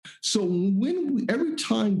So every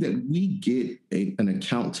time that we get an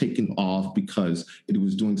account taken off because it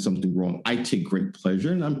was doing something wrong, I take great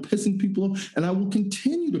pleasure, and I'm pissing people off, and I will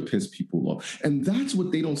continue to piss people off. And that's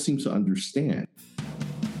what they don't seem to understand.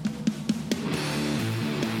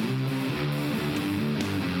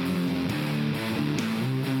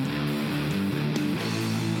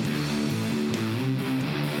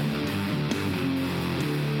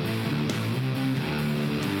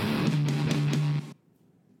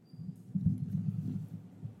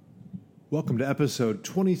 Welcome to episode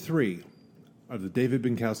 23 of the David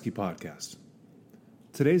Binkowski podcast.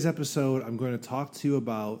 Today's episode, I'm going to talk to you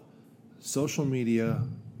about social media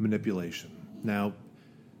manipulation. Now,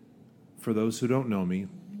 for those who don't know me,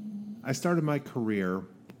 I started my career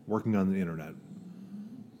working on the internet.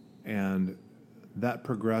 And that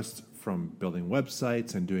progressed from building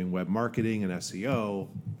websites and doing web marketing and SEO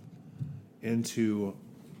into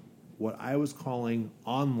what I was calling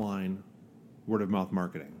online word-of-mouth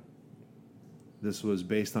marketing. This was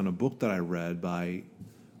based on a book that I read by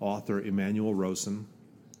author Emmanuel Rosen,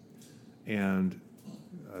 and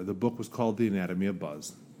the book was called The Anatomy of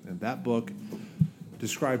Buzz. And that book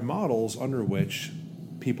described models under which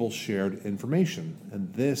people shared information.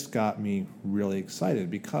 And this got me really excited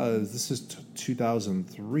because this is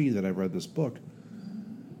 2003 that I read this book,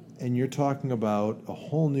 and you're talking about a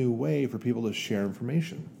whole new way for people to share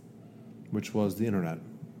information, which was the internet.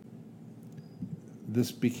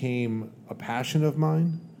 This became a passion of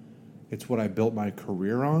mine. It's what I built my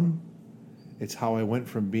career on. It's how I went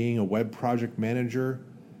from being a web project manager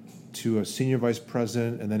to a senior vice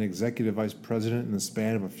president and then executive vice president in the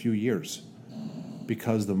span of a few years,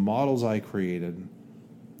 because the models I created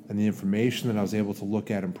and the information that I was able to look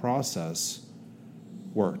at and process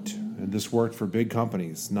worked. And this worked for big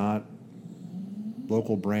companies, not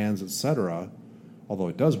local brands, etc., although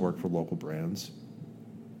it does work for local brands.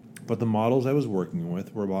 But the models I was working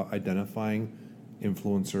with were about identifying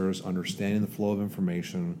influencers, understanding the flow of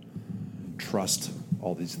information, trust,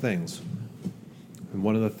 all these things. And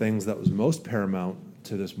one of the things that was most paramount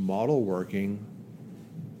to this model working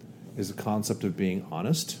is the concept of being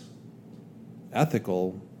honest,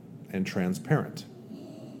 ethical, and transparent.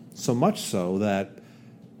 So much so that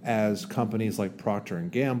as companies like Procter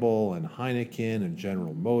 & Gamble and Heineken and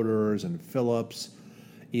General Motors and Philips,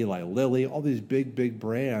 Eli Lilly, all these big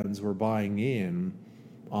brands were buying in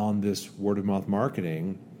on this word-of-mouth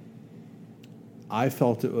marketing, I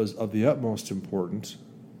felt it was of the utmost importance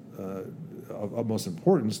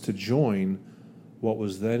to join what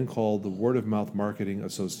was then called the Word-of-Mouth Marketing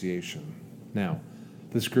Association. Now,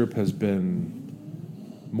 this group has been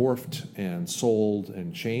morphed and sold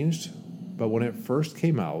and changed, but when it first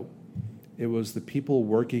came out, it was the people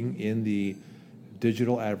working in the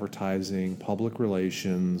digital advertising, public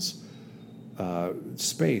relations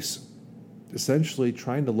space, essentially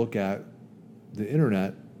trying to look at the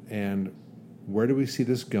internet and where do we see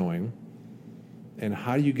this going, and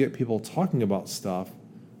how do you get people talking about stuff,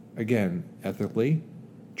 again, ethically,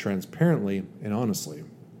 transparently, and honestly.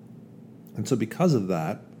 And so because of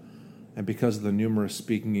that, and because of the numerous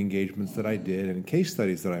speaking engagements that I did and case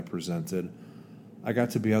studies that I presented, I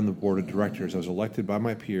got to be on the board of directors. I was elected by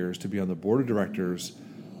my peers to be on the board of directors,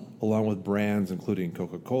 along with brands including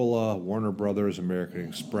Coca-Cola, Warner Brothers, American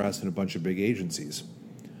Express, and a bunch of big agencies.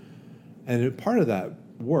 And part of that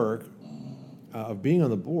work of being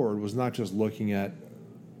on the board was not just looking at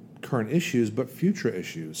current issues, but future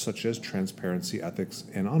issues, such as transparency, ethics,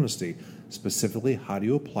 and honesty. Specifically, how do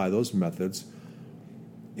you apply those methods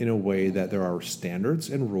in a way that there are standards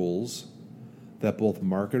and rules that both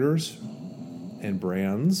marketers and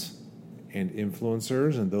brands and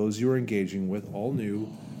influencers and those you were engaging with all knew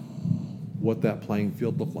what that playing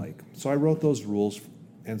field looked like. So I wrote those rules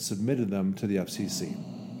and submitted them to the FCC.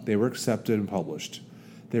 They were accepted and published.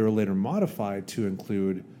 They were later modified to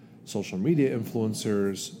include social media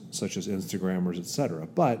influencers, such as Instagrammers, etc.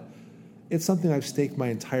 But it's something I've staked my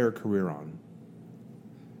entire career on.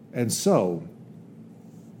 And so,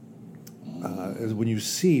 when you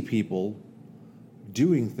see people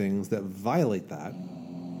doing things that violate that,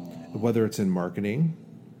 whether it's in marketing,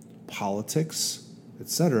 politics,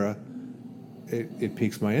 etc., it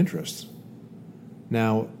piques my interest.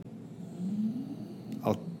 Now,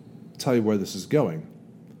 I'll tell you where this is going.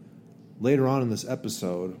 Later on in this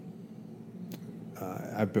episode,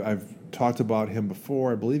 I've talked about him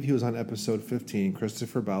before. I believe he was on episode 15.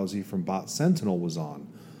 Christopher Bouzy from BotSentinel was on.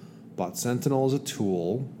 BotSentinel is a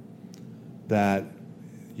tool that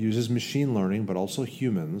uses machine learning, but also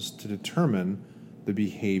humans, to determine the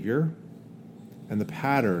behavior and the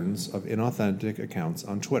patterns of inauthentic accounts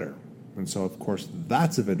on Twitter. And so, of course,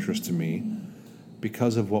 that's of interest to me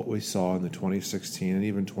because of what we saw in the 2016 and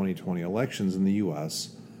even 2020 elections in the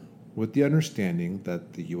U.S., with the understanding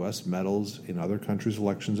that the U.S. meddles in other countries'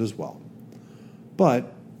 elections as well.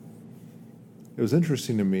 But it was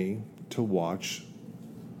interesting to me to watch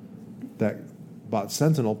that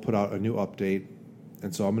BotSentinel put out a new update,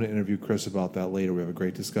 and so I'm going to interview Chris about that later. We have a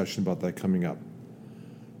great discussion about that coming up.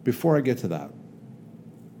 Before I get to that,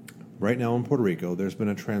 right now in Puerto Rico, there's been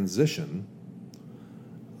a transition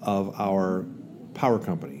of our power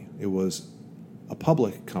company. It was a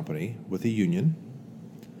public company with a union,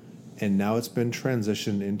 and now it's been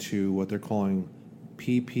transitioned into what they're calling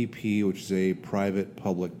PPP, which is a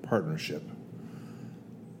private-public partnership.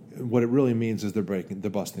 What it really means is they're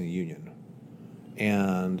busting a union.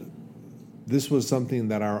 And this was something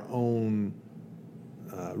that our own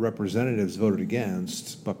representatives voted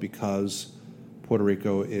against, but because Puerto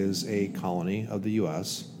Rico is a colony of the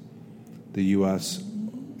U.S.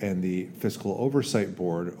 And the Fiscal Oversight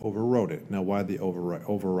Board overrode it. Now, why did they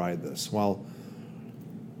override this? Well,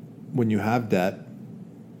 when you have debt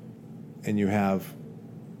and you have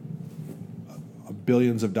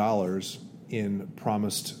billions of dollars in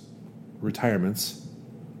promised retirements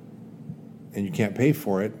and you can't pay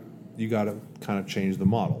for it, you got to kind of change the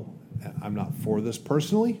model. I'm not for this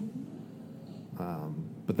personally,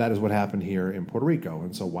 but that is what happened here in Puerto Rico.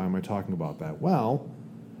 And so why am I talking about that? Well,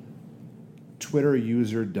 Twitter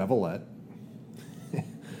user Devilette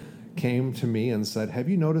came to me and said, have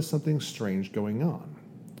you noticed something strange going on?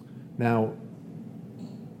 Now,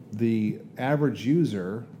 the average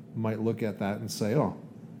user might look at that and say, oh,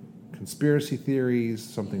 conspiracy theories,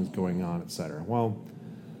 something's going on, etc. Well,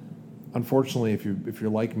 unfortunately, if you're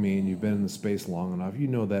like me and you've been in the space long enough, you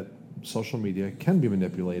know that social media can be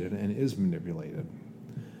manipulated and is manipulated.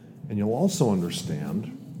 And you'll also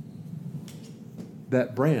understand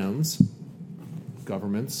that brands,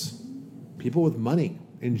 governments, people with money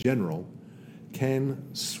in general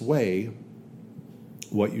can sway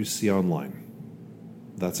what you see online.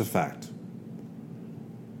 That's a fact.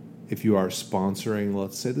 If you are sponsoring,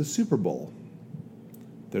 let's say, the Super Bowl,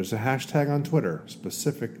 there's a hashtag on Twitter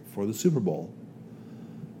specific for the Super Bowl,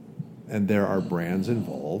 and there are brands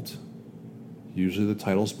involved, usually the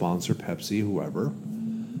title sponsor, Pepsi, whoever,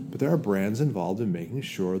 but there are brands involved in making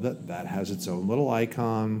sure that that has its own little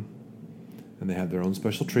icon, and they have their own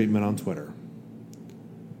special treatment on Twitter.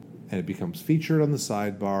 And it becomes featured on the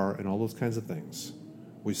sidebar and all those kinds of things.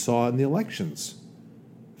 We saw in the elections,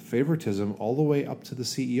 favoritism all the way up to the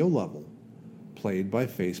CEO level, played by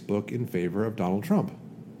Facebook in favor of Donald Trump.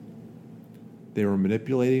 They were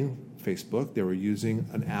manipulating Facebook. They were using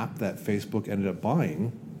an app that Facebook ended up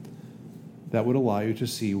buying that would allow you to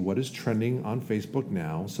see what is trending on Facebook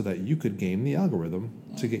now so that you could game the algorithm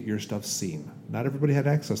to get your stuff seen. Not everybody had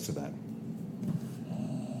access to that.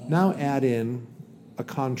 Now add in a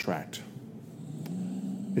contract.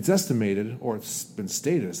 It's estimated, or it's been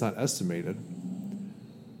stated, it's not estimated,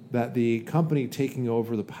 that the company taking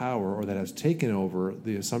over the power, or that has taken over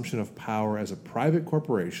the assumption of power as a private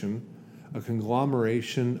corporation, a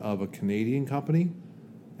conglomeration of a Canadian company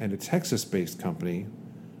and a Texas-based company,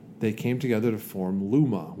 they came together to form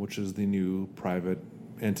Luma, which is the new private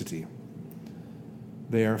entity.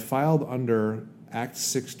 They are filed under Act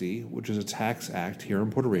 60, which is a tax act here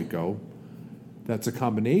in Puerto Rico. That's a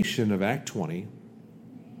combination of Act 20,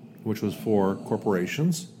 which was for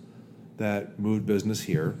corporations that moved business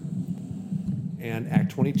here, and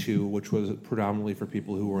Act 22, which was predominantly for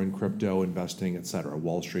people who were in crypto investing, et cetera,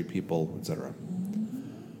 Wall Street people, et cetera.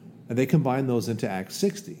 And they combined those into Act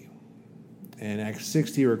 60. And Act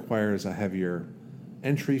 60 requires a heavier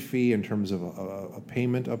entry fee in terms of a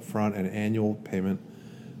payment up front, an annual payment.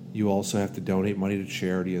 You also have to donate money to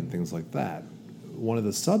charity and things like that. One of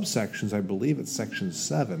the subsections, I believe it's Section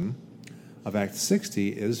 7 of Act 60,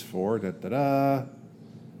 is for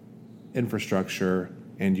infrastructure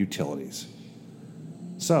and utilities.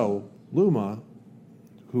 So Luma,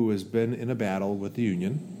 who has been in a battle with the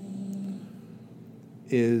union,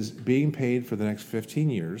 is being paid for the next 15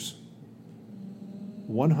 years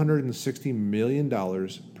 $160 million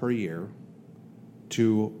per year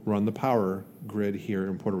to run the power grid here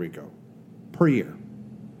in Puerto Rico. Per year.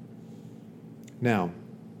 Now,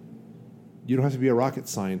 you don't have to be a rocket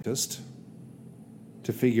scientist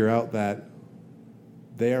to figure out that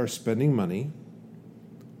they are spending money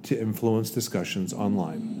to influence discussions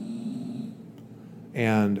online.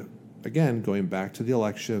 And again, going back to the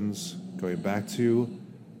elections, going back to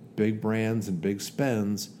big brands and big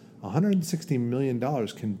spends, $160 million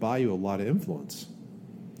can buy you a lot of influence.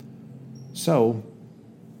 So,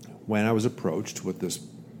 when I was approached with this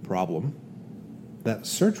problem, that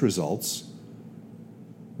search results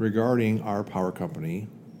regarding our power company,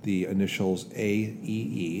 the initials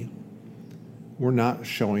AEE, were not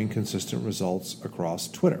showing consistent results across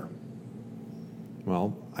Twitter.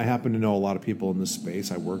 Well, I happen to know a lot of people in this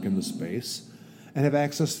space. I work in this space and have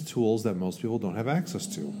access to tools that most people don't have access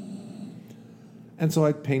to. And so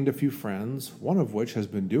I pinged a few friends, one of which has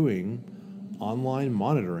been doing online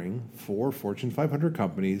monitoring for Fortune 500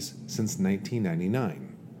 companies since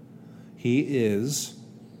 1999. He is,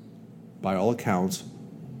 by all accounts,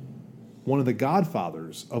 one of the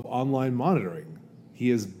godfathers of online monitoring. He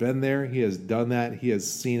has been there, he has done that, he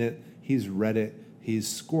has seen it, he's read it, he's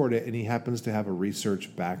scored it, and he happens to have a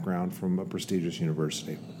research background from a prestigious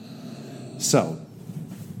university. So,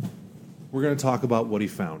 we're going to talk about what he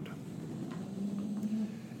found.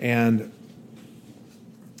 And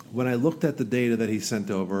when I looked at the data that he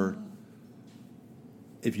sent over,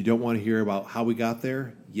 if you don't want to hear about how we got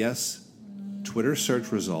there, yes, Twitter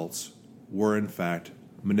search results were in fact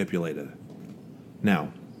manipulated.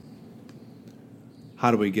 Now,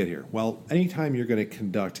 how do we get here? Well, anytime you're going to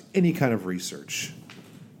conduct any kind of research,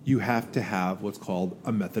 you have to have what's called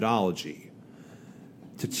a methodology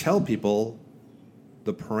to tell people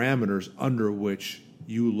the parameters under which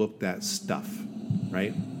you looked at stuff,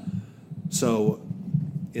 right? So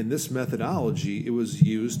in this methodology, it was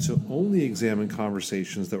used to only examine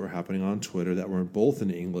conversations that were happening on Twitter that were both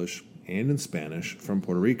in English and in Spanish from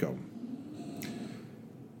Puerto Rico.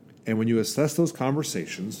 And when you assess those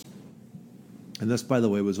conversations, and this, by the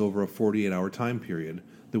way, was over a 48-hour time period,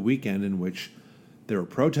 the weekend in which there were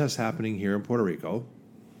protests happening here in Puerto Rico,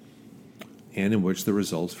 and in which the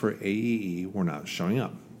results for AEE were not showing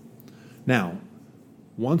up. Now,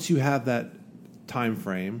 once you have that time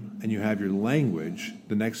frame and you have your language,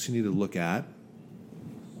 the next you need to look at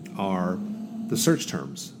are the search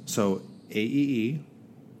terms. So AEE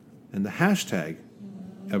and the hashtag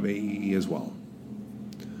of AEE as well.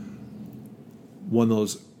 When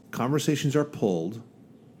those conversations are pulled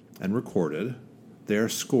and recorded, they are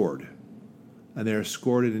scored. And they are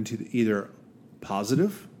scored into either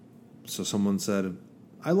positive. So someone said,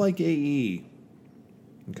 I like AEE.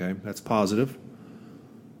 Okay, that's positive.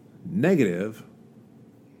 Negative,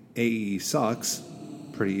 AEE sucks.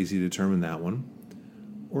 Pretty easy to determine that one.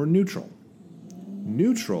 Or neutral.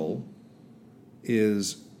 Neutral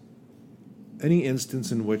is any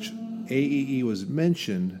instance in which AEE was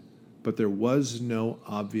mentioned, but there was no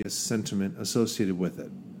obvious sentiment associated with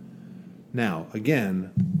it. Now,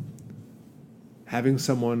 again, having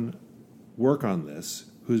someone work on this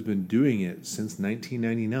who's been doing it since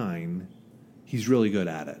 1999, he's really good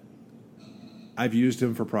at it. I've used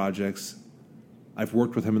him for projects. I've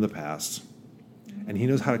worked with him in the past. And he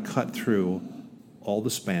knows how to cut through all the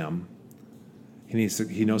spam.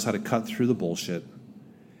 He knows how to cut through the bullshit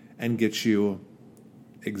and get you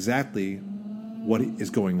exactly what is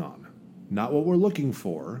going on. Not what we're looking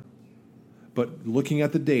for, but looking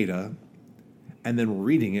at the data and then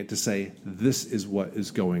reading it to say, this is what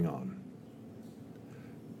is going on.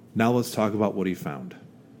 Now let's talk about what he found.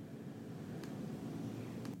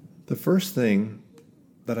 The first thing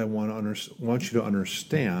that I want you to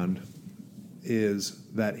understand is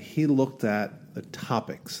that he looked at the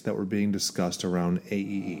topics that were being discussed around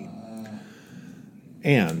AEE.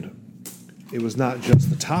 And it was not just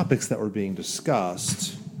the topics that were being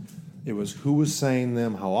discussed, it was who was saying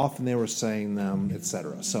them, how often they were saying them,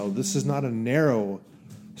 etc. So this is not a narrow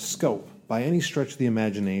scope by any stretch of the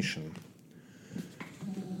imagination.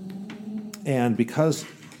 And because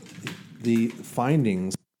the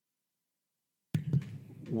findings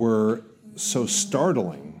were so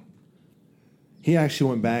startling, he actually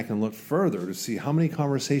went back and looked further to see how many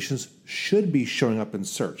conversations should be showing up in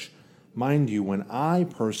search. Mind you, when I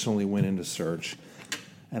personally went into search,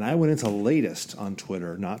 and I went into latest on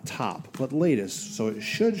Twitter, not top, but latest, so it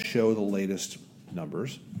should show the latest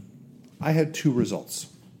numbers, I had 2 results,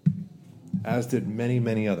 as did many,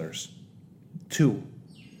 many others. 2.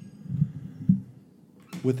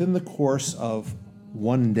 Within the course of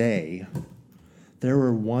one day, there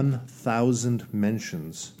were 1,000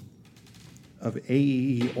 mentions of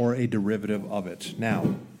AEE or a derivative of it.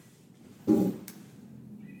 Now,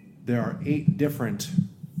 there are 8 different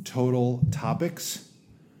total topics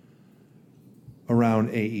around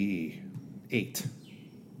AEE. 8.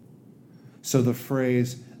 So the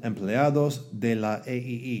phrase empleados de la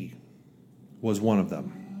AEE was one of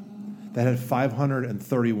them. That had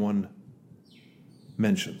 531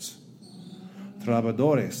 mentions.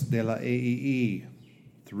 Trabajadores de la AEE,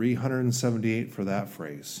 378 for that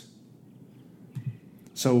phrase.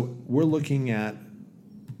 So we're looking at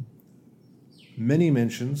many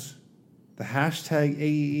mentions, the hashtag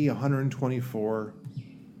AEE 124,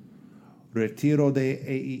 retiro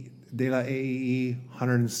de la AEE,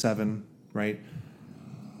 107, right?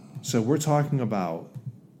 So we're talking about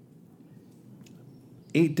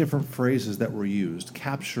 8 different phrases that were used,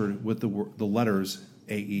 captured with the letters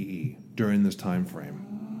AEE during this time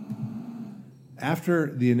frame.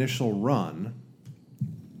 After the initial run,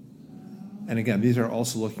 and again, these are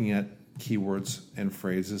also looking at keywords and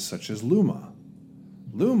phrases such as Luma.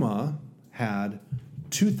 Luma had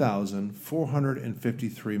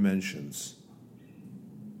 2,453 mentions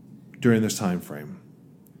during this time frame.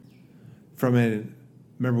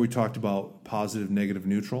 Remember we talked about positive, negative,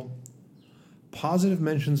 neutral? Positive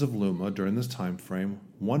mentions of Luma during this time frame,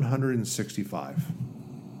 165.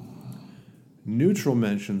 Neutral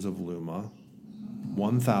mentions of Luma,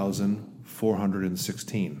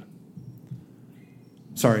 1,416.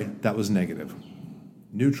 Sorry, that was negative.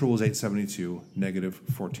 Neutral was 872, negative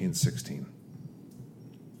 1416.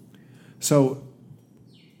 So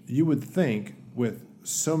you would think with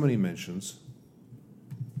so many mentions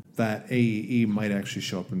that AEE might actually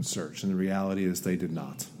show up in search, and the reality is they did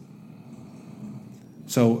not.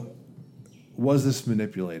 So was this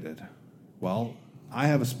manipulated? Well, I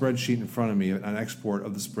have a spreadsheet in front of me, an export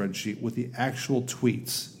of the spreadsheet with the actual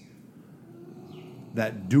tweets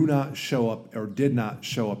that do not show up or did not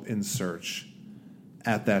show up in search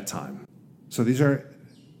at that time. So these are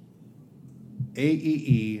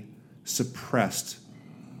AEE suppressed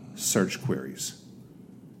search queries.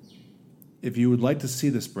 If you would like to see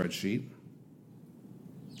the spreadsheet,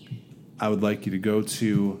 I would like you to go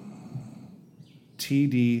to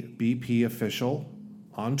TDBP Official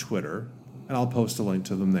on Twitter, and I'll post a link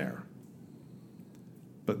to them there.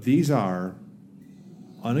 But these are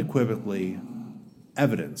unequivocally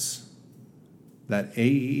evidence that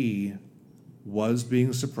AEE was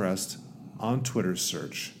being suppressed on Twitter's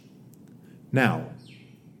search. Now,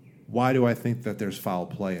 why do I think that there's foul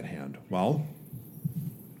play at hand? Well,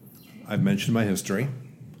 I've mentioned my history.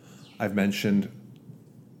 I've mentioned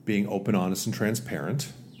being open, honest, and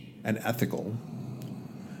transparent and ethical.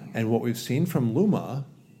 And what we've seen from Luma,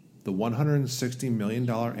 the $160 million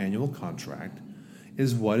annual contract,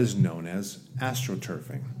 is what is known as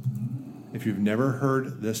astroturfing. If you've never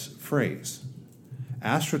heard this phrase,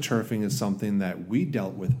 astroturfing is something that we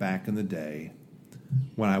dealt with back in the day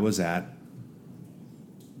when I was at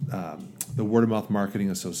the Word of Mouth Marketing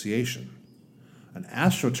Association. An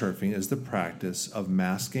astroturfing is the practice of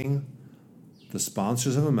masking the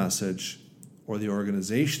sponsors of a message or the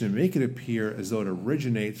organization and make it appear as though it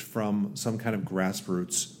originates from some kind of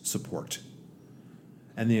grassroots support.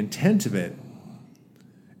 And the intent of it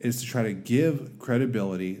is to try to give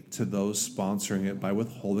credibility to those sponsoring it by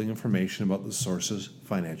withholding information about the source's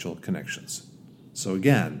financial connections. So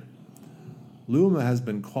again, Luma has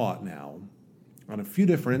been caught now on a few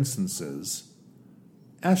different instances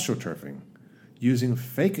astroturfing, using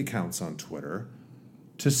fake accounts on Twitter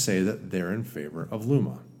to say that they're in favor of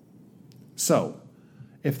Luma. So,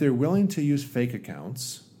 if they're willing to use fake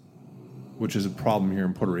accounts, which is a problem here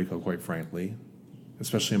in Puerto Rico, quite frankly,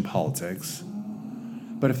 especially in politics,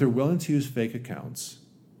 but if they're willing to use fake accounts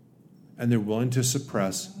and they're willing to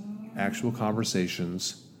suppress actual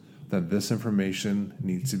conversations, then this information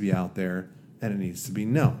needs to be out there and it needs to be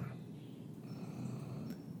known.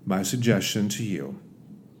 My suggestion to you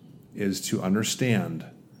is to understand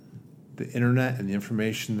the internet and the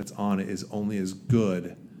information that's on it is only as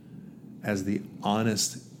good as the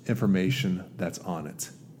honest information that's on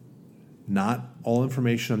it. Not all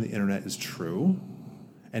information on the internet is true,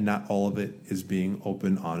 and not all of it is being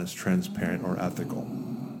open, honest, transparent, or ethical.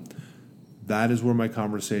 That is where my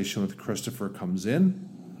conversation with Christopher comes in.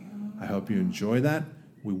 I hope you enjoy that.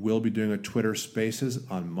 We will be doing a Twitter Spaces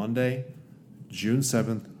on Monday, June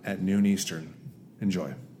 7th at noon Eastern.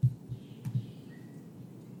 Enjoy.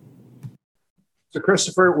 So,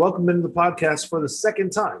 Christopher, welcome into the podcast for the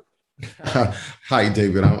second time. Hi,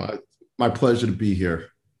 David. My pleasure to be here.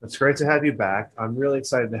 It's great to have you back. I'm really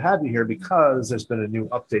excited to have you here because there's been a new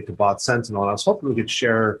update to BotSentinel, and I was hoping we could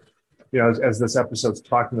share, as this episode's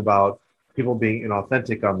talking about people being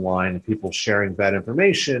inauthentic online and people sharing bad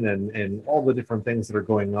information and all the different things that are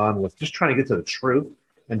going on with just trying to get to the truth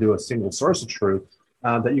and do a single source of truth,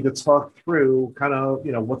 that you could talk through kind of,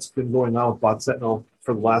 what's been going on with BotSentinel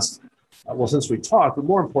for the last, since we talked, but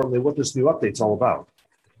more importantly, what this new update's all about.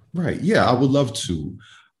 Right. Yeah, I would love to.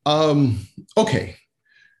 Okay.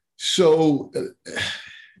 So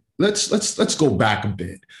let's go back a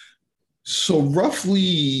bit. So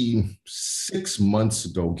roughly 6 months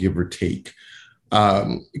ago, give or take,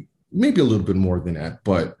 maybe a little bit more than that,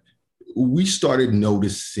 but we started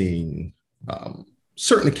noticing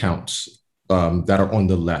certain accounts that are on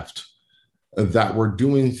the left that were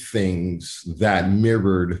doing things that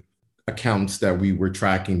mirrored accounts that we were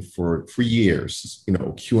tracking for years.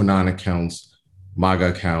 QAnon accounts, MAGA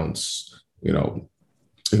accounts,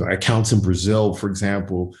 accounts in Brazil, for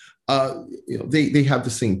example. They have the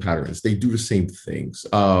same patterns. They do the same things.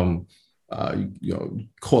 Call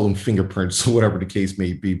them fingerprints or whatever the case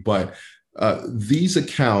may be. But these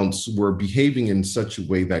accounts were behaving in such a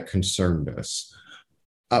way that concerned us.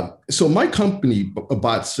 So my company,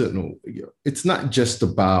 BotSentinel, it's not just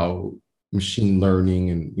about machine learning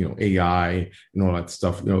and AI and all that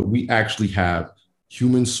stuff. We actually have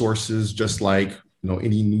human sources, just like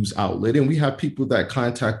any news outlet, and we have people that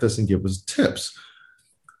contact us and give us tips.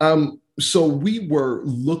 So we were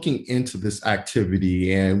looking into this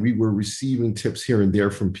activity, and we were receiving tips here and there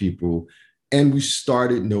from people, and we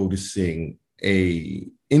started noticing a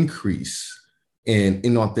increase in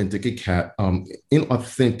inauthentic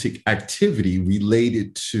activity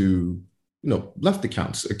related to left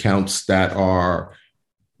accounts that are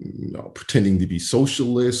pretending to be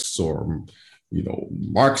socialists or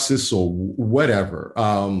Marxists or whatever.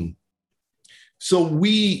 So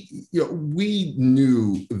we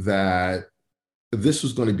knew that this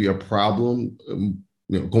was going to be a problem,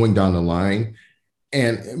 going down the line,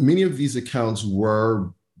 and many of these accounts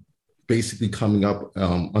were basically coming up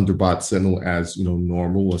under BotSentinel as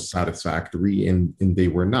normal or satisfactory, and they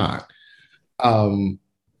were not.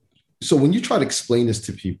 So when you try to explain this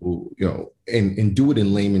to people, and do it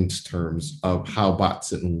in layman's terms of how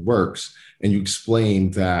BotSentinel works, and you explain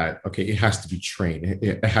that, okay, it has to be trained,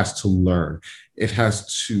 it has to learn, it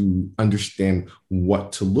has to understand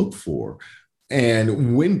what to look for.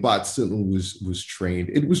 And when BotSentinel was trained,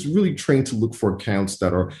 it was really trained to look for accounts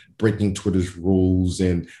that are breaking Twitter's rules.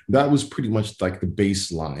 And that was pretty much like the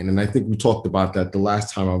baseline. And I think we talked about that the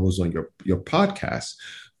last time I was on your podcast.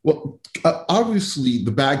 Well, obviously,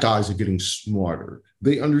 the bad guys are getting smarter.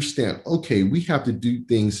 They understand, okay, we have to do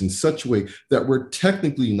things in such a way that we're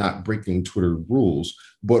technically not breaking Twitter rules,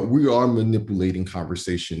 but we are manipulating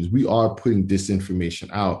conversations. We are putting disinformation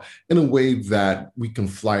out in a way that we can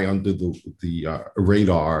fly under the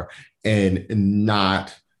radar and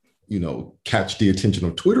not, catch the attention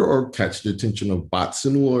of Twitter or catch the attention of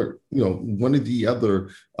BotSentinel or, one of the other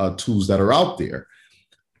tools that are out there.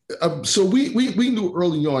 So we knew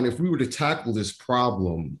early on, if we were to tackle this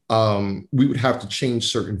problem, we would have to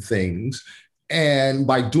change certain things. And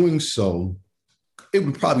by doing so, it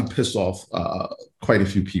would probably piss off quite a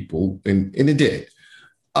few people, and it did.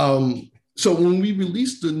 So when we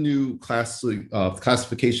released the new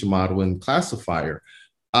classification model and classifier,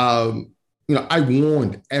 I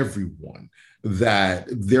warned everyone that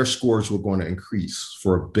their scores were going to increase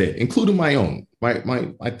for a bit, including my own.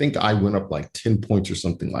 I think I went up like 10 points or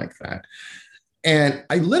something like that. And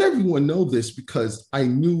I let everyone know this because I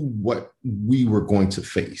knew what we were going to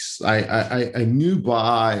face. I knew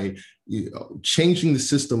by changing the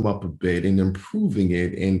system up a bit and improving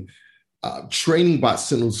it and training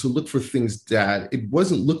BotSentinel to look for things that it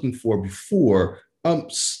wasn't looking for before,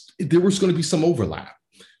 there was going to be some overlap.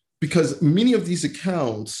 Because many of these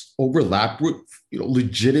accounts overlap with,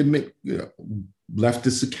 legitimate,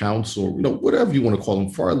 leftist accounts or, whatever you want to call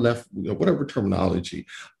them, far left, whatever terminology.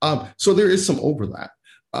 So there is some overlap.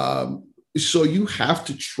 So you have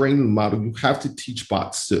to train the model. You have to teach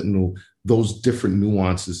BotSentinel those different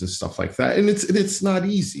nuances and stuff like that. And it's not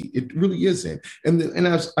easy. It really isn't. And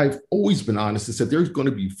as I've always been honest and said, there's going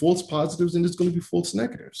to be false positives and there's going to be false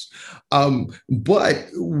negatives. But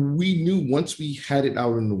we knew once we had it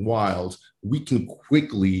out in the wild, we can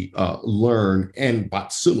quickly learn, and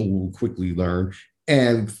BotSentinel will quickly learn.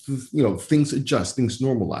 And things adjust, things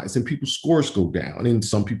normalize, and people's scores go down, and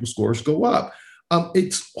some people's scores go up.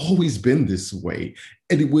 It's always been this way,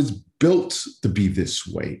 and it was built to be this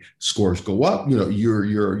way. Scores go up.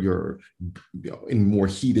 You're in more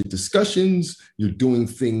heated discussions. You're doing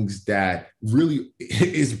things that really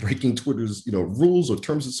is breaking Twitter's rules or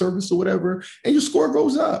terms of service or whatever, and your score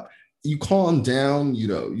goes up. You calm down.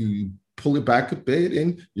 You pull it back a bit,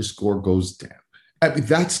 and your score goes down. I mean,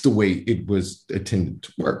 that's the way it was intended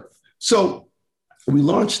to work. So we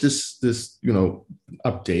launched this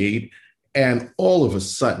update. And all of a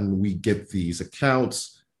sudden, we get these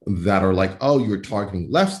accounts that are like, "Oh, you're targeting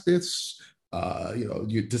leftists.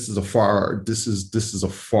 This is a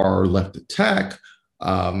far left attack.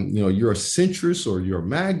 You're a centrist or you're a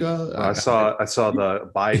MAGA." I saw the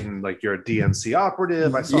Biden, like you're a DNC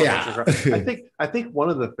operative. I saw. Yeah. I think one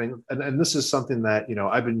of the things, and this is something that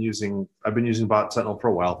I've been using BotSentinel for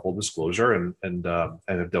a while, full disclosure, and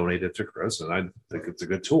have donated to Chris, and I think it's a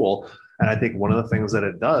good tool. And I think one of the things that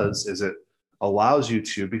it does is it allows you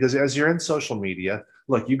to, because as you're in social media,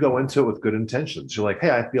 look, you go into it with good intentions. You're like,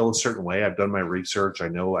 hey, I feel a certain way. I've done my research. I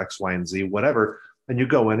know X, Y, and Z, whatever. And you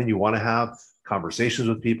go in and you want to have conversations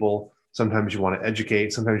with people. Sometimes you want to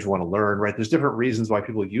educate. Sometimes you want to learn, right? There's different reasons why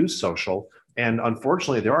people use social. And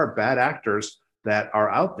unfortunately, there are bad actors that are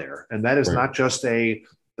out there. And that is Right. not just a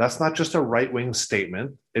that's not just a right-wing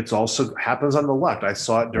statement. It's also happens on the left. I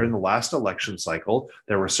saw it during the last election cycle.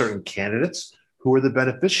 There were certain candidates who were the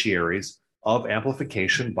beneficiaries of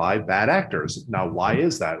amplification by bad actors. Now, why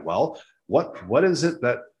is that? Well, what is it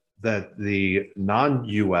that the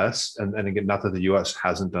non-US, and again, not that the US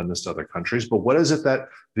hasn't done this to other countries, but what is it that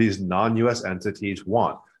these non-US entities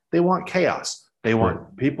want? They want chaos. They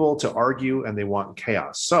want people to argue, and they want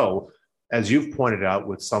chaos. So, as you've pointed out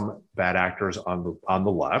with some bad actors on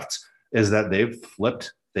the left, is that they've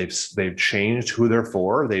flipped, they've changed who they're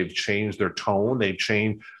for, they've changed their tone, they've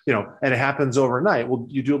changed, and it happens overnight. Well,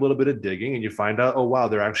 you do a little bit of digging and you find out, oh wow,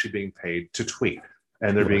 they're actually being paid to tweet,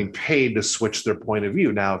 and they're being paid to switch their point of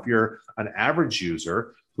view. Now, if you're an average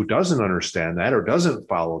user who doesn't understand that or doesn't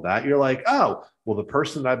follow that, you're like, oh, well, the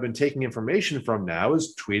person that I've been taking information from now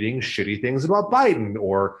is tweeting shitty things about Biden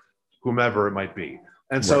or whomever it might be.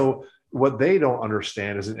 And so what they don't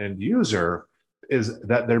understand as an end user is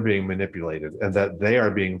that they're being manipulated and that they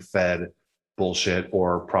are being fed bullshit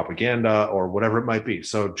or propaganda or whatever it might be.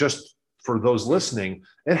 So just for those listening,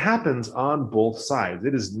 it happens on both sides.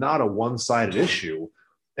 It is not a one-sided issue.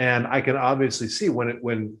 And I can obviously see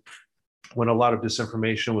when a lot of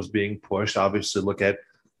disinformation was being pushed, obviously look at,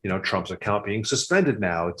 Trump's account being suspended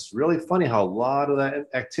now. It's really funny how a lot of that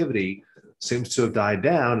activity seems to have died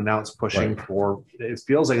down, and now it's pushing for, it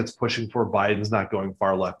feels like it's pushing for Biden's not going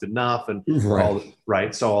far left enough, and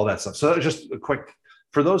so all that stuff. So just a quick,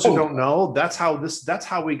 for those who don't know, that's how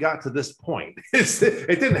we got to this point. It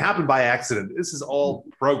didn't happen by accident. This is all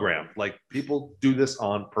programmed. Like, people do this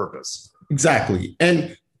on purpose. Exactly.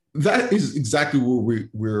 And that is exactly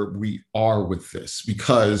where we are with this,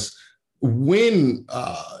 because when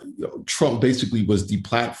Trump basically was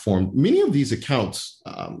deplatformed, many of these accounts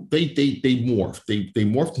they morphed. They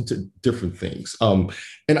morphed into different things, and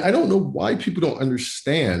I don't know why people don't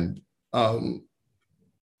understand. Okay.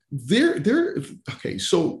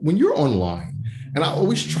 So when you're online, and I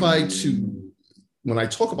always try to, when I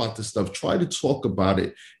talk about this stuff, try to talk about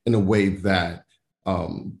it in a way that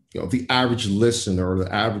the average listener or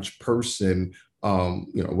the average person,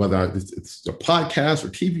 whether it's a podcast or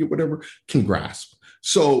TV or whatever, can grasp.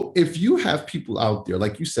 So if you have people out there,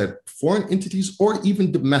 like you said, foreign entities or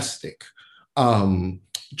even domestic,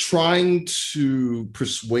 trying to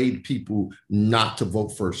persuade people not to vote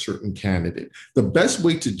for a certain candidate, the best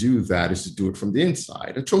way to do that is to do it from the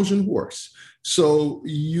inside, a Trojan horse. So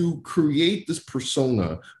you create this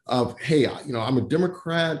persona of, hey, I'm a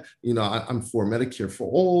Democrat, I'm for Medicare for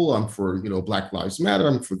all, I'm for, Black Lives Matter,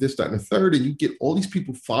 I'm for this, that, and the third. And you get all these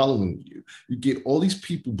people following you. You get all these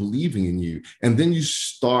people believing in you. And then you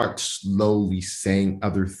start slowly saying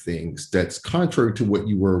other things that's contrary to what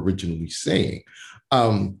you were originally saying.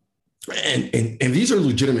 And these are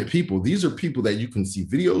legitimate people. These are people that you can see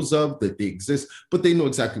videos of, that they exist, but they know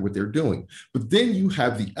exactly what they're doing. But then you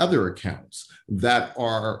have the other accounts that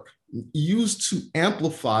are used to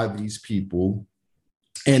amplify these people.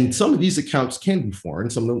 And some of these accounts can be foreign.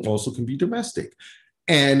 Some of them also can be domestic.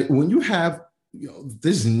 And when you have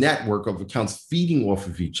this network of accounts feeding off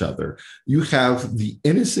of each other, you have the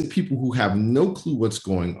innocent people who have no clue what's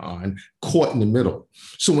going on caught in the middle.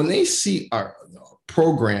 So when they see our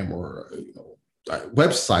program or a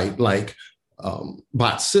website like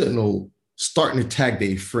BotSentinel starting to tag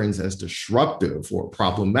their friends as disruptive or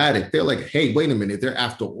problematic, they're like, hey, wait a minute, they're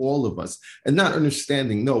after all of us, and not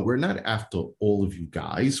understanding, no, we're not after all of you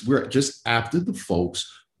guys. We're just after the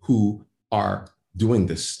folks who are doing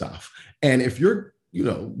this stuff. And if you're,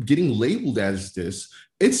 getting labeled as this,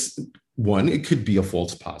 it's one, it could be a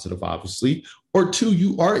false positive, obviously, or two,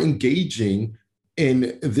 you are engaging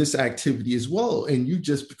in this activity as well. And you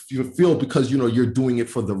feel because, you're doing it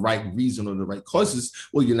for the right reason or the right causes,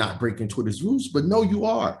 well, you're not breaking Twitter's rules, but no, you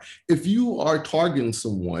are. If you are targeting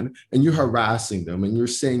someone and you're harassing them and you're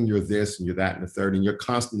saying you're this and you're that and the third, and you're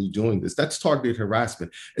constantly doing this, that's targeted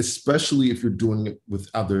harassment, especially if you're doing it with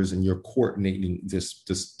others and you're coordinating this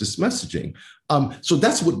messaging. So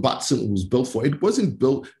that's what BotSentinel was built for. It wasn't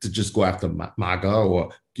built to just go after MAGA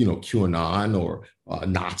or, QAnon or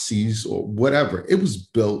Nazis or whatever. It was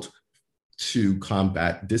built to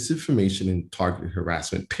combat disinformation and targeted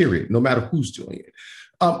harassment, period, no matter who's doing it.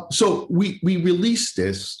 So we released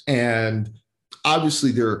this, and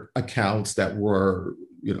obviously there are accounts that were,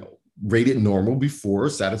 rated normal before,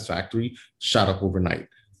 satisfactory, shot up overnight.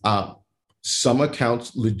 Some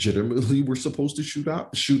accounts legitimately were supposed to shoot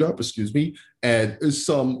up, and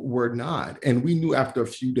some were not. And we knew after a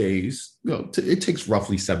few days, it takes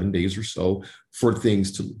roughly 7 days or so for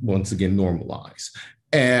things to once again normalize.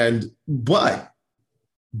 But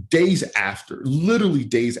days after, literally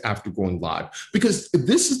days after going live, because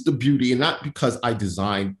this is the beauty, and not because I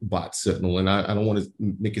designed BotSentinel, and I don't want to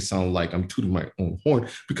make it sound like I'm tooting my own horn,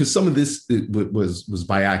 because some of this was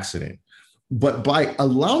by accident, but by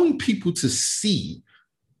allowing people to see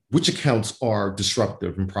which accounts are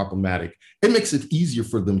disruptive and problematic, it makes it easier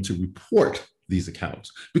for them to report these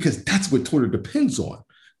accounts, because that's what Twitter depends on.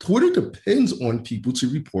 Twitter depends on people to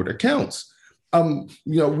report accounts.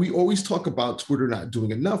 We always talk about Twitter not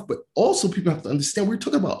doing enough, but also people have to understand we're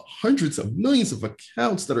talking about hundreds of millions of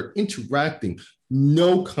accounts that are interacting.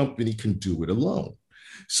 No company can do it alone.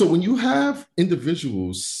 So when you have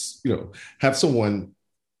individuals, have someone,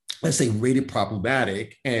 let's say, rated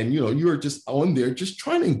problematic, and you're just on there just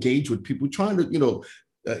trying to engage with people, trying to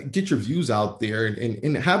get your views out there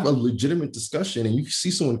and have a legitimate discussion, and you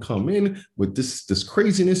see someone come in with this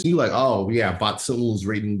craziness, and you're like, oh yeah, BotSentinel is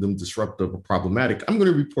rating them disruptive or problematic, I'm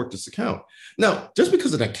going to report this account. Now, just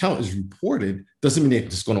because an account is reported doesn't mean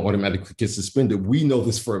it's going to automatically get suspended. We know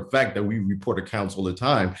this for a fact, that we report accounts all the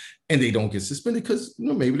time and they don't get suspended because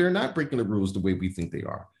maybe they're not breaking the rules the way we think they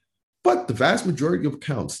are. But the vast majority of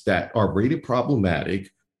accounts that are rated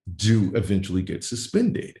problematic do eventually get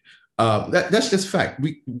suspended. That's just fact.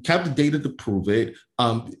 We have the data to prove it.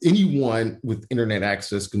 Anyone with internet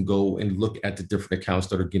access can go and look at the different accounts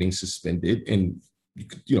that are getting suspended, and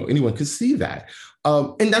anyone can see that.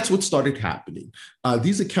 And that's what started happening.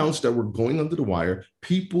 These accounts that were going under the wire,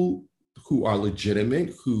 people who are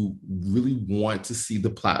legitimate, who really want to see the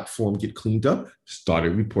platform get cleaned up,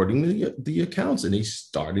 started reporting the accounts, and they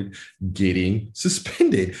started getting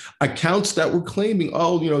suspended. Accounts that were claiming,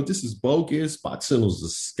 this is bogus, BotSentinel is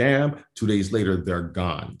a scam, 2 days later, they're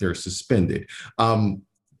gone, they're suspended.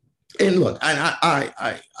 And look,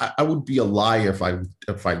 I would be a liar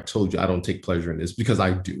if I told you I don't take pleasure in this, because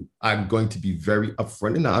I do. I'm going to be very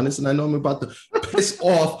upfront and honest, and I know I'm about to piss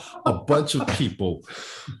off a bunch of people,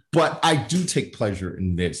 but I do take pleasure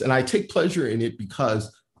in this, and I take pleasure in it because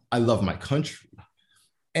I love my country.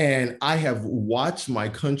 And I have watched my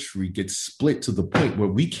country get split to the point where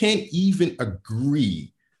we can't even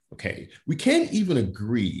agree. Okay, we can't even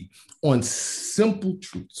agree on simple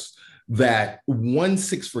truths. That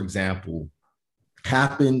 1/6, for example,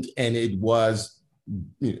 happened, and it was,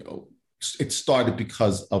 it started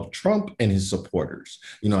because of Trump and his supporters.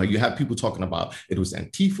 You have people talking about it was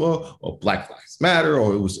Antifa or Black Lives Matter,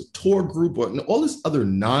 or it was a Tor group, or all this other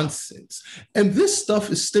nonsense. And this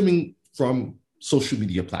stuff is stemming from social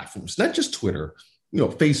media platforms, not just Twitter,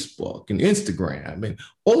 Facebook and Instagram and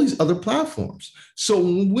all these other platforms. So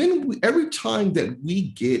every time that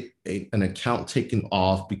we get an account taken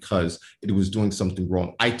off because it was doing something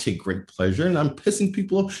wrong, I take great pleasure, and I'm pissing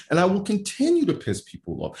people off, and I will continue to piss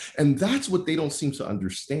people off. And that's what they don't seem to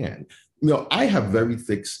understand. I have very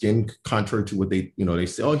thick skin, contrary to what they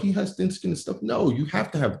say, oh, he has thin skin and stuff. No, you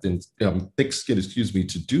have to have thick skin,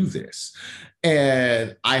 to do this.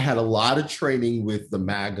 And I had a lot of training with the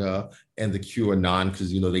MAGA and the QAnon,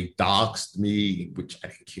 because, they doxed me, which I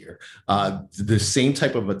didn't care. The same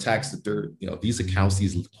type of attacks that these accounts,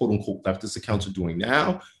 these quote unquote leftist accounts are doing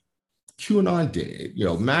now, QAnon did it,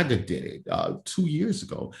 MAGA did it 2 years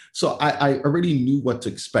ago. So I already knew what to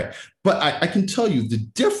expect. But I can tell you the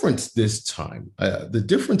difference this time,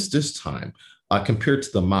 compared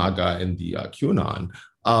to the MAGA and the QAnon,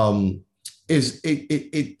 is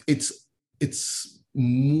it's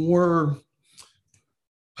more,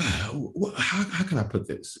 how can I put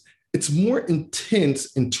this? It's more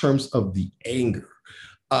intense in terms of the anger,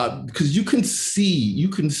 because you can see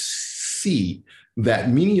that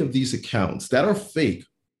many of these accounts that are fake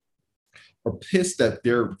are pissed that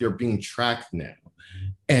they're being tracked now.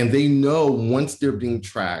 And they know once they're being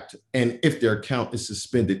tracked, and if their account is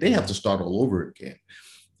suspended, they have to start all over again.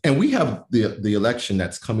 And we have the election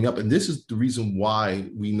that's coming up. And this is the reason why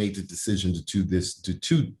we made the decision to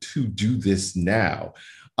do this now,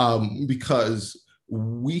 because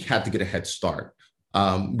we had to get a head start.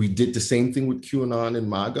 We did the same thing with QAnon and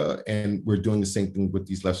MAGA, and we're doing the same thing with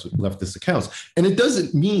these leftist accounts. And it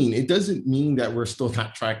doesn't mean that we're still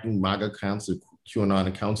not tracking MAGA accounts or QAnon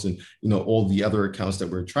accounts and all the other accounts that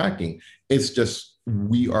we're tracking. It's just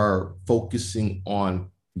we are focusing on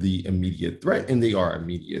the immediate threat, and they are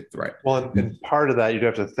immediate threat. Well, and part of that you'd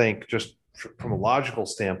have to think, just from a logical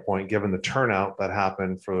standpoint, given the turnout that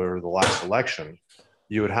happened for the last election,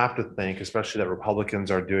 you would have to think, especially that Republicans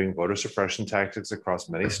are doing voter suppression tactics across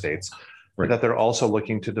many states, Right. that they're also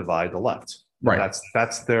looking to divide the left. Right.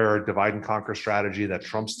 That's their divide and conquer strategy that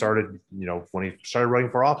Trump started, when he started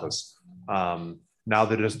running for office. Now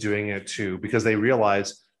they're just doing it because they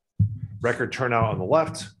realize record turnout on the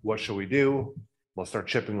left. What should we do? Let's start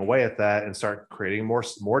chipping away at that and start creating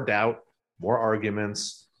more doubt, more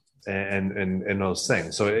arguments, and those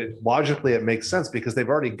things. So logically, it makes sense because they've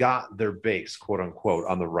already got their base, quote unquote,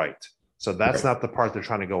 on the right. So that's not the part they're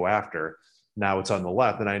trying to go after. Now it's on the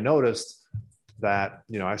left. And I noticed that,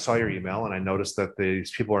 I saw your email and I noticed that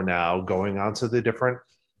these people are now going onto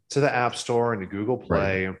to the App Store and to Google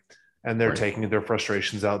Play. Right. And they're taking their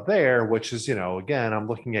frustrations out there, which is, again, I'm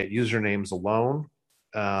looking at usernames alone.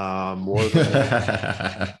 More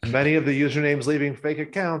than many of the usernames leaving fake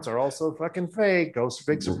accounts are also fucking fake. Goes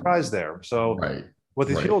big surprise there. So what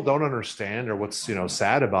these people don't understand, or what's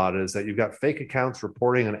sad about it, is that you've got fake accounts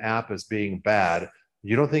reporting an app as being bad.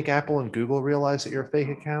 You don't think Apple and Google realize that you're a fake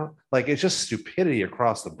account? Like, it's just stupidity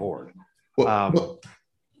across the board.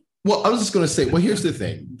 Well, I was just going to say, here's the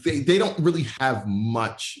thing. They don't really have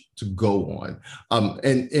much to go on.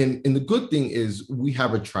 And the good thing is we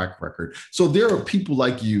have a track record. So there are people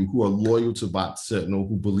like you who are loyal to BotSentinel,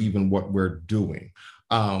 who believe in what we're doing.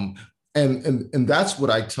 And that's what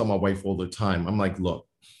I tell my wife all the time. I'm like, look,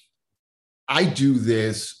 I do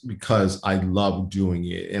this because I love doing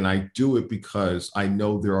it. And I do it because I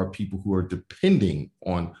know there are people who are depending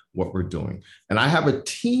on what we're doing. And I have a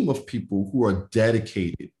team of people who are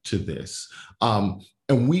dedicated to this. And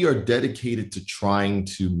we are dedicated to trying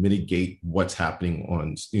to mitigate what's happening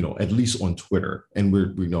on, at least on Twitter. And we're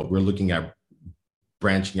looking at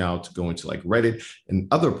branching out to go into like Reddit and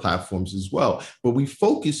other platforms as well. But we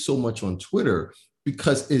focus so much on Twitter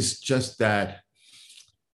because it's just that,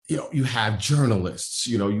 you have journalists,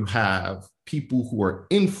 you have people who are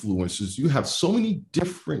influencers, you have so many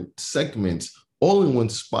different segments all in one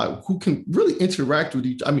spot who can really interact with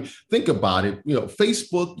each. I mean, think about it.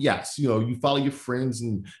 Facebook, yes, you follow your friends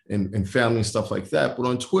and family and stuff like that. But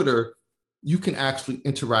on Twitter, you can actually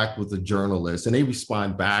interact with a journalist and they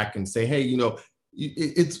respond back and say, hey,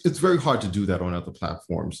 it's very hard to do that on other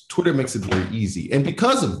platforms. Twitter makes it very easy. And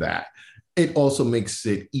because of that, it also makes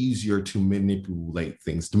it easier to manipulate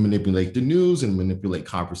things, to manipulate the news and manipulate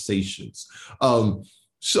conversations.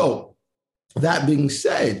 So that being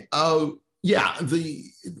said,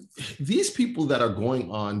 these people that are going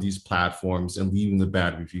on these platforms and leaving the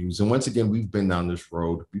bad reviews, and once again, we've been down this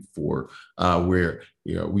road before where,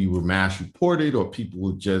 we were mass reported or people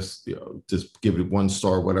would just give it 1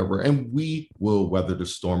 star or whatever, and we will weather the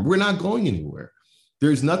storm. We're not going anywhere.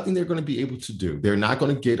 There's nothing they're going to be able to do. They're not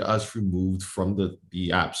going to get us removed from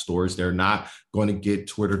the app stores. They're not going to get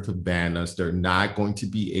Twitter to ban us. They're not going to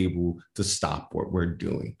be able to stop what we're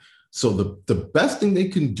doing. So the best thing they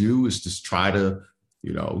can do is just try to,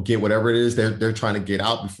 get whatever it is they're trying to get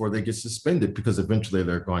out before they get suspended, because eventually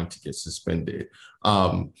they're going to get suspended.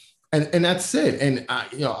 And that's it. And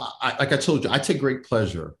like I told you, I take great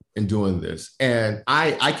pleasure in doing this, and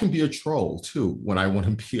I can be a troll too when I want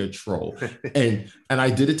to be a troll. and I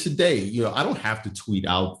did it today. I don't have to tweet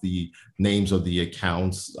out the names of the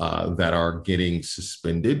accounts that are getting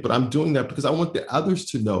suspended, but I'm doing that because I want the others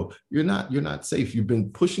to know you're not safe. You've been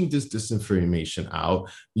pushing this disinformation out.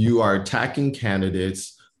 You are attacking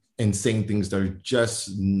candidates and saying things that are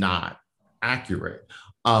just not accurate.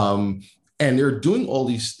 And they're doing all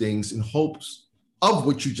these things in hopes of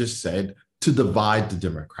what you just said, to divide the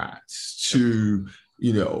Democrats, to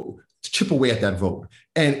chip away at that vote.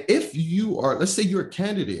 And if you are, let's say you're a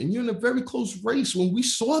candidate and you're in a very close race, when we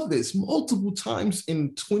saw this multiple times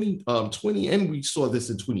in 2020, and we saw this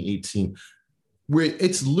in 2018, where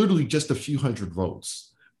it's literally just a few hundred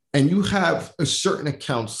votes, and you have a certain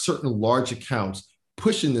large accounts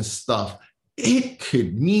pushing this stuff, it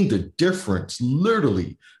could mean the difference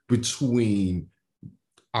literally between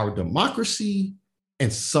our democracy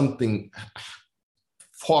and something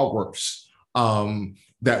far worse,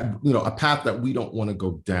 that, a path that we don't want to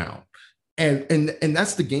go down. And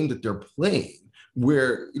that's the game that they're playing,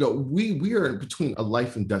 where, we are in between a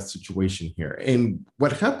life and death situation here. And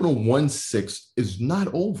what happened on 1/6 is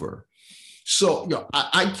not over. So,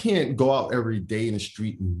 I can't go out every day in the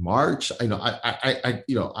street and march.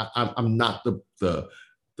 I'm not the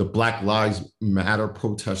Black Lives Matter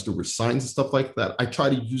protester with signs and stuff like that. I try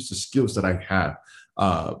to use the skills that I have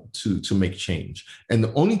to make change. And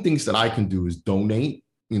the only things that I can do is donate,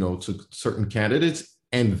 to certain candidates,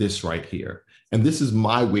 and this right here. And this is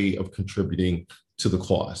my way of contributing to the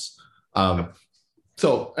cause.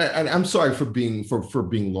 So, and I'm sorry for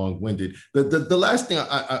being long-winded. The last thing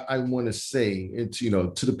I want to say,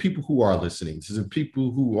 to the people who are listening, to the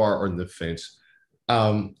people who are on the fence,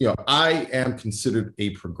 I am considered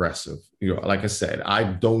a progressive. Like I said, I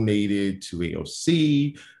donated to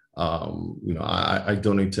AOC. I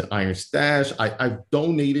donate to Iron Stash. I've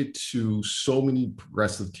donated to so many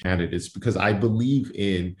progressive candidates because I believe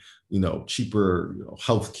in, cheaper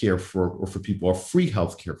healthcare for people, or free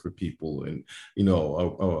healthcare for people, and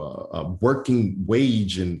a working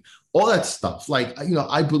wage and all that stuff. Like,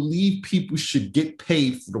 I believe people should get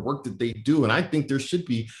paid for the work that they do, and I think there should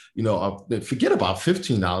be, forget about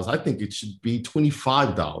 $15. I think it should be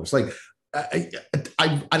 $25. Like,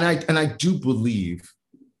 I do believe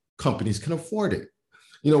companies can afford it.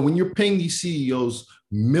 When you're paying these CEOs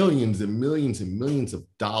millions and millions and millions of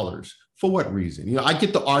dollars, for what reason? I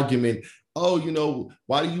get the argument, why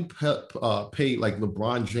do you pay like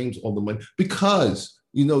LeBron James all the money? Because,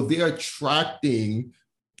 they're attracting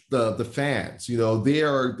the fans.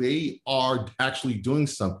 They are actually doing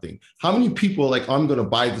something. How many people are like, I'm going to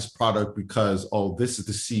buy this product because, this is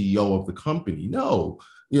the CEO of the company? No.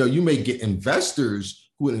 You may get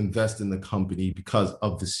investors who would invest in the company because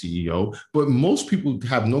of the CEO, but most people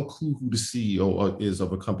have no clue who the CEO is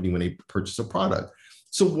of a company when they purchase a product.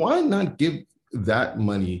 So why not give that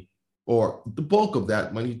money, or the bulk of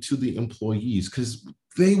that money, to the employees? Because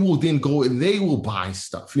they will then go and they will buy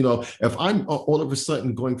stuff. If I'm all of a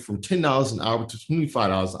sudden going from $10 an hour to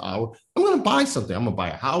 $25 an hour, I'm going to buy something. I'm going to buy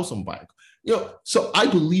a house. I'm going to buy so I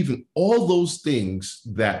believe in all those things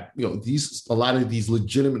that, a lot of these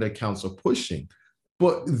legitimate accounts are pushing.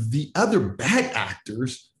 But the other bad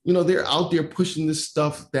actors, they're out there pushing this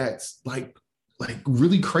stuff that's like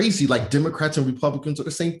really crazy. Like Democrats and Republicans are the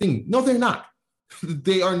same thing. No, they're not.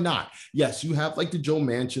 They are not. Yes, you have like the Joe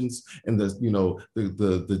Manchins and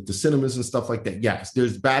the cinemas and stuff like that. Yes,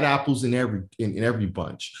 there's bad apples in every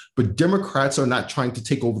bunch. But Democrats are not trying to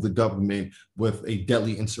take over the government with a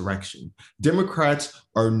deadly insurrection. Democrats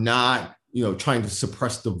are not trying to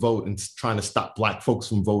suppress the vote and trying to stop Black folks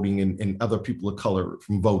from voting and other people of color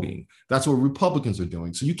from voting. That's what Republicans are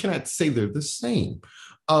doing. So you cannot say they're the same.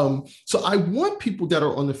 So I want people that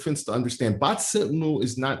are on the fence to understand BotSentinel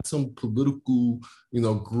is not some political,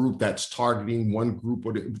 group that's targeting one group,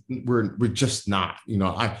 or we're just not.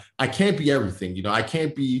 I can't be everything. I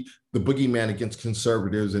can't be the boogeyman against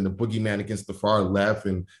conservatives and the boogeyman against the far left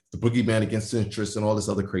and the boogeyman against centrists and all this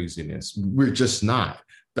other craziness. We're just not.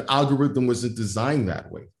 The algorithm wasn't designed that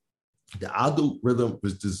way. The algorithm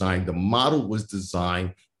was designed, the model was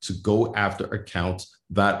designed to go after accounts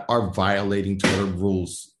that are violating Twitter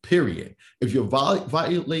rules, period. If you're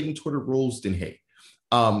violating Twitter rules, then hey.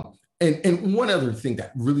 And one other thing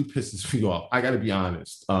that really pisses me off, I got to be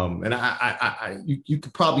honest, and you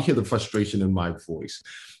could probably hear the frustration in my voice.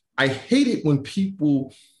 I hate it when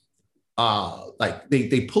people like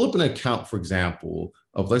they pull up an account, for example,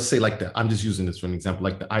 of, let's say, like I'm just using this for an example,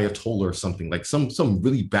 like the Ayatollah or something, like some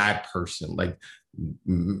really bad person, like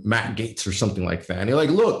Matt Gaetz or something like that. And they're like,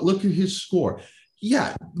 look at his score.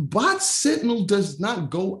 Yeah, BotSentinel does not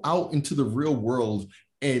go out into the real world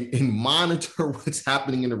and monitor what's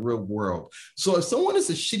happening in the real world. So if someone is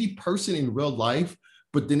a shitty person in real life,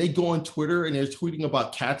 but then they go on Twitter and they're tweeting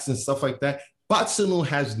about cats and stuff like that, BotSentinel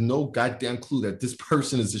has no goddamn clue that this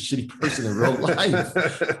person is a shitty person in real life.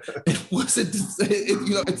 It's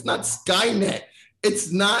not Skynet.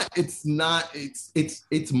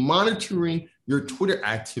 It's monitoring your Twitter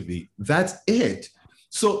activity. That's it.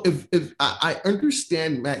 So if I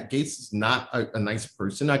understand Matt Gaetz is not a nice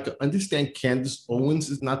person, I can understand Candace Owens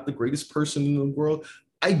is not the greatest person in the world.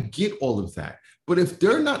 I get all of that. But if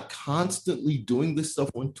they're not constantly doing this stuff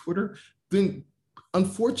on Twitter, then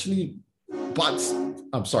unfortunately,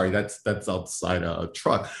 I'm sorry, that's outside a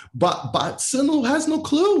truck. But BotSentinel has no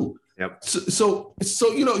clue. Yep. So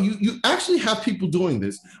you actually have people doing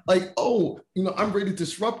this, like, I'm really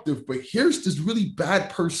disruptive, but here's this really bad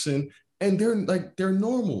person, and they're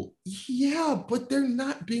normal. Yeah, but they're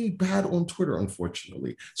not being bad on Twitter,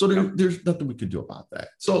 unfortunately. So there's nothing we can do about that.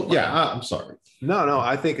 So yeah, I'm sorry. No,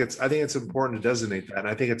 I think it's important to designate that. And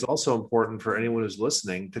I think it's also important for anyone who's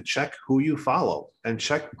listening to check who you follow and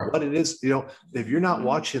check what it is. If you're not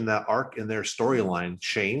watching that arc in their storyline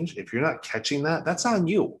change, if you're not catching that, that's on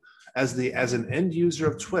you. As an end user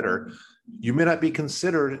of Twitter, you may not be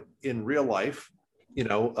considered in real life,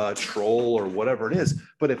 a troll or whatever it is.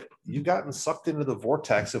 But if you've gotten sucked into the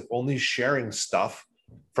vortex of only sharing stuff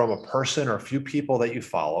from a person or a few people that you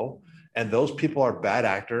follow, and those people are bad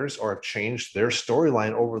actors or have changed their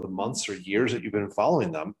storyline over the months or years that you've been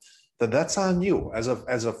following them, then that's on you. As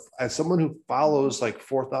someone who follows like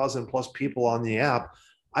 4,000 plus people on the app,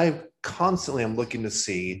 I constantly am looking to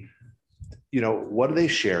see, what are they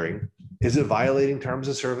sharing? Is it violating terms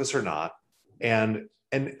of service or not? And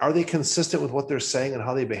and are they consistent with what they're saying and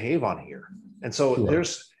how they behave on here? And so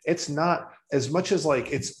it's not as much as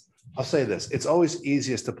like I'll say this, it's always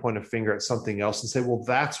easiest to point a finger at something else and say, well,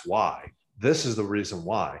 that's why. This is the reason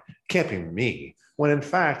why. It can't be me. When in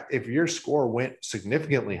fact, if your score went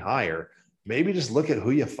significantly higher, maybe just look at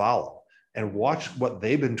who you follow and watch what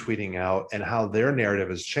they've been tweeting out and how their narrative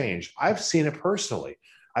has changed. I've seen it personally.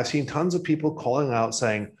 I've seen tons of people calling out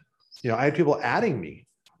saying, I had people adding me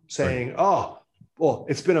saying, oh, well,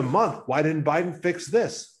 it's been a month. Why didn't Biden fix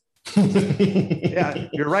this? Yeah,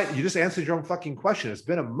 you're right. You just answered your own fucking question. It's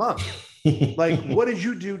been a month. Like, what did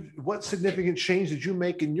you do? What significant change did you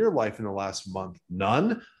make in your life in the last month?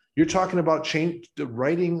 None. You're talking about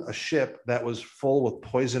righting a ship that was full with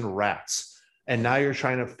poison rats. And now you're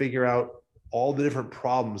trying to figure out all the different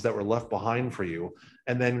problems that were left behind for you,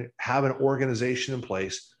 and then have an organization in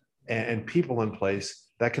place and people in place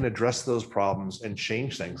that can address those problems and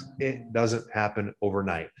change things. It doesn't happen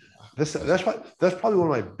overnight. That's probably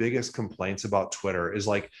one of my biggest complaints about Twitter is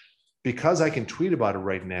like, because I can tweet about it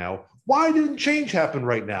right now, why didn't change happen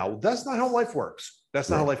right now? That's not how life works. That's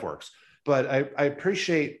not how life works. But I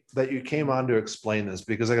appreciate that you came on to explain this,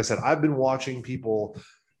 because like I said, I've been watching people,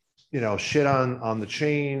 shit on the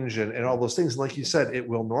change and all those things. And like you said, it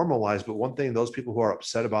will normalize. But one thing those people who are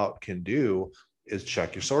upset about can do is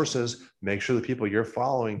check your sources, make sure the people you're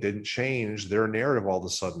following didn't change their narrative all of a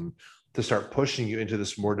sudden to start pushing you into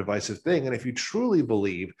this more divisive thing. And if you truly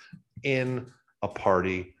believe in a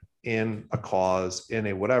party, in a cause, in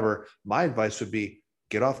a whatever, my advice would be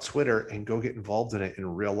get off Twitter and go get involved in it in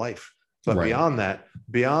real life. But beyond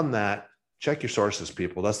that, check your sources,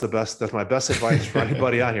 people. That's my best advice for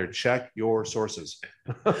anybody on here. Check your sources.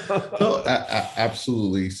 No,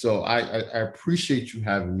 absolutely. So I appreciate you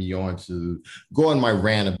having me on to go on my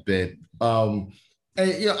rant a bit. And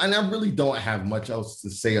I really don't have much else to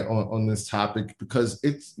say on this topic, because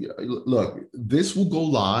look, this will go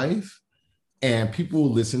live and people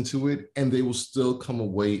will listen to it and they will still come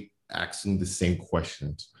away asking the same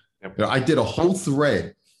questions. Yep. I did a whole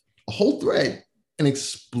thread and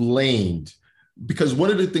explained, because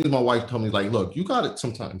one of the things my wife told me, like, look, you got to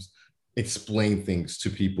sometimes explain things to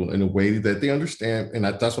people in a way that they understand. And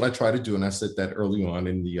that's what I try to do. And I said that early on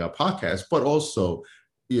in the podcast, but also,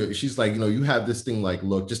 she's like, you have this thing, like,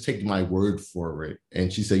 look, just take my word for it.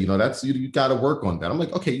 And she said, that's, you got to work on that. I'm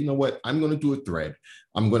like, okay, you know what? I'm going to do a thread.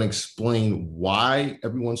 I'm going to explain why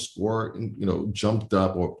everyone's score, jumped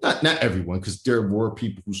up, or not everyone, because there were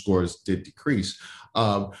people whose scores did decrease.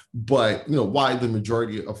 But, why the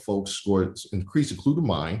majority of folks' scores increase, including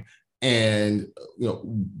mine, and,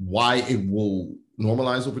 why it will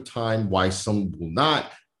normalize over time, why some will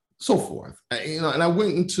not, so forth. And I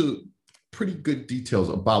went into pretty good details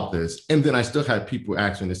about this. And then I still had people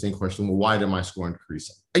asking the same question, well, why did my score increase?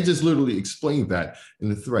 I just literally explained that in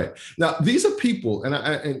the thread. Now, these are people,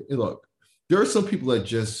 and look, there are some people that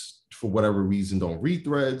just, for whatever reason, don't read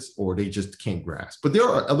threads, or they just can't grasp. But there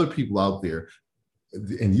are other people out there,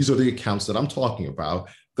 and these are the accounts that I'm talking about,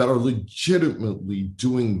 that are legitimately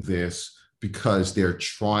doing this because they're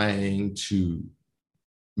trying to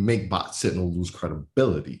make BotSentinel lose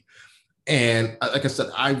credibility. And like I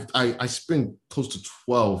said, I spend close to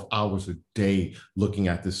 12 hours a day looking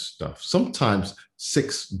at this stuff, sometimes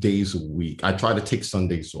 6 days a week. I try to take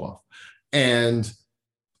Sundays off. And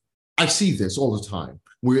I see this all the time,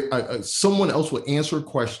 where someone else will answer a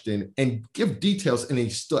question and give details, and they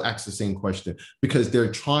still ask the same question because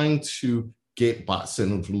they're trying to get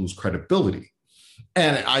BotSentinel to lose credibility.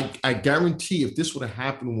 And I guarantee if this would have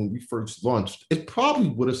happened when we first launched, it probably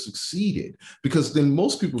would have succeeded, because then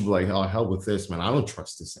most people would be like, oh, hell with this, man. I don't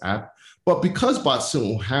trust this app. But because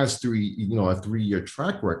BotSentinel has a 3-year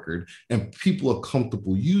track record, and people are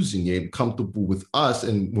comfortable using it, comfortable with us,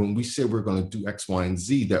 and when we say we're going to do X, Y, and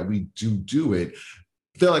Z, that we do it,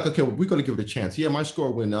 they're like, okay, well, we're going to give it a chance. Yeah, my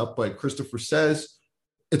score went up, but Christopher says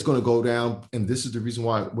it's going to go down, and this is the reason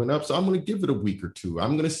why it went up. So I'm going to give it a week or two.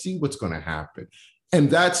 I'm going to see what's going to happen. And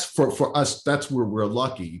that's for us, that's where we're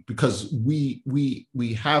lucky, because we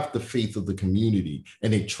have the faith of the community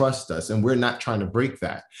and they trust us, and we're not trying to break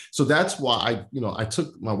that. So that's why I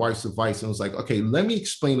took my wife's advice and was like, okay, let me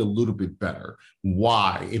explain a little bit better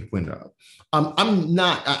why it went up. I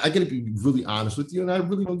got to be really honest with you, and I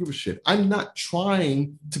really don't give a shit. I'm not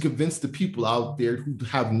trying to convince the people out there who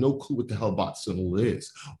have no clue what the hell BotSentinel is,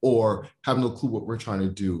 or have no clue what we're trying to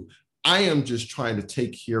do. I am just trying to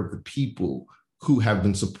take care of the people who have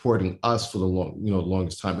been supporting us for the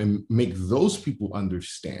longest time, and make those people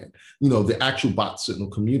understand, the actual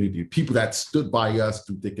BotSentinel community, people that stood by us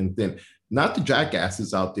through thick and thin. not the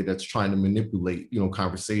jackasses out there that's trying to manipulate,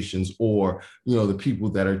 conversations, or, the people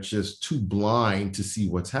that are just too blind to see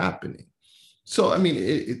what's happening. So, I mean,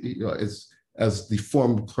 it's, as the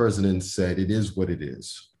former president said, it is what it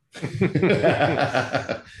is.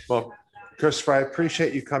 Well, Christopher, I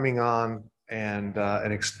appreciate you coming on and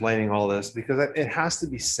explaining all this, because it has to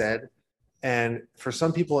be said. And for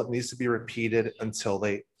some people, it needs to be repeated until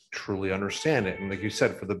they truly understand it. And like you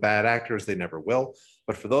said, for the bad actors, they never will.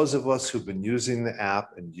 But for those of us who've been using the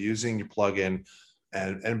app and using your plugin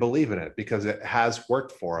and believe in it, because it has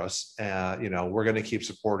worked for us, we're going to keep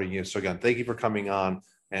supporting you. So again, thank you for coming on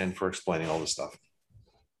and for explaining all this stuff.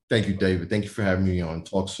 Thank you, David. Thank you for having me on.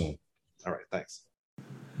 Talk soon. All right. Thanks.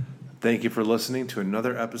 Thank you for listening to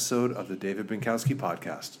another episode of the David Binkowski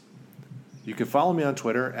Podcast. You can follow me on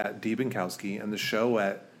Twitter at dbinkowski and the show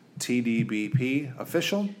at TDBP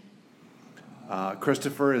Official.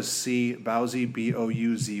 Christopher is C Bouzy,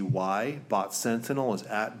 Bouzy. BotSentinel is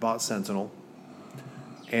at BotSentinel.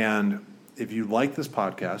 And if you like this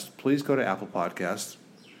podcast, please go to Apple Podcasts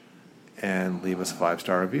and leave us a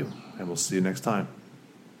 5-star review. And we'll see you next time.